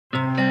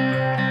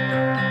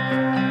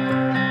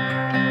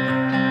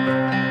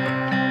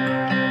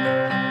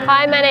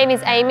Hi, my name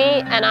is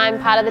Amy and I'm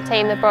part of the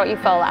team that brought you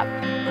Foal App.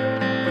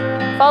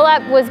 Foal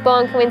App was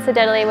born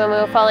coincidentally when we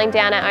were foaling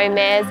down our own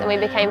mares and we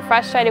became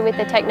frustrated with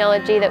the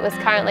technology that was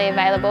currently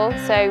available,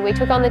 so we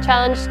took on the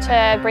challenge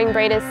to bring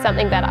breeders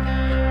something better.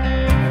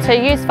 To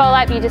use Foal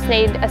App, you just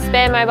need a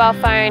spare mobile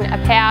phone, a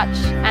pouch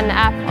and the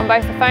app on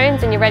both the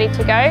phones and you're ready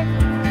to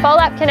go. Foal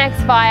App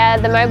connects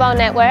via the mobile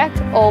network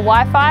or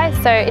Wi-Fi,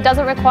 so it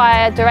doesn't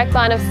require direct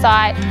line of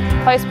sight,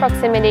 close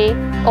proximity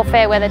or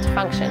fair weather to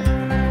function.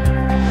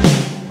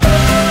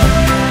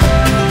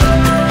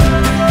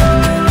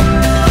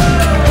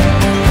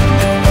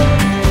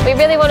 We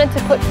really wanted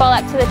to put Foal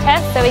App to the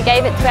test, so we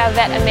gave it to our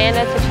vet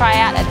Amanda to try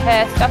out at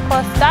her stock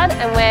horse stud,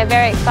 and we're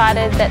very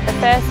excited that the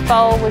first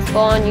foal was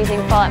born using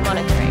Foal App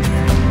monitoring.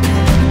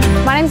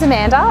 My name's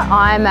Amanda,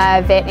 I'm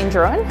a vet in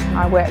Druin.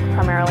 I work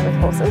primarily with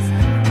horses.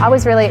 I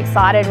was really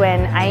excited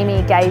when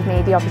Amy gave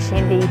me the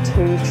opportunity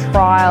to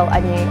trial a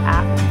new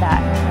app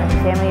that the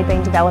family had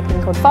been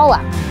developing called Foal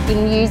App.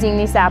 In using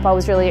this app, I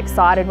was really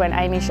excited when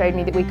Amy showed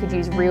me that we could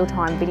use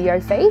real-time video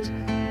feed.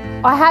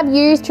 I have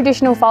used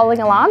traditional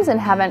foaling alarms and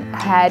haven't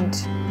had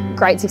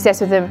great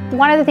success with them.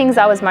 One of the things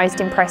I was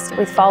most impressed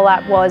with Foal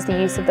App was the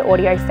use of the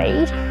audio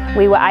feed.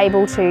 We were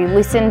able to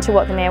listen to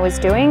what the mare was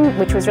doing,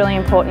 which was really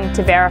important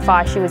to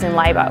verify she was in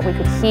labour. We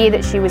could hear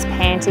that she was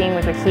panting,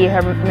 we could hear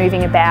her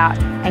moving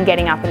about and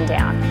getting up and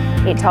down.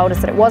 It told us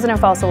that it wasn't a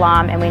false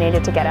alarm and we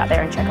needed to get out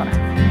there and check on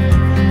her.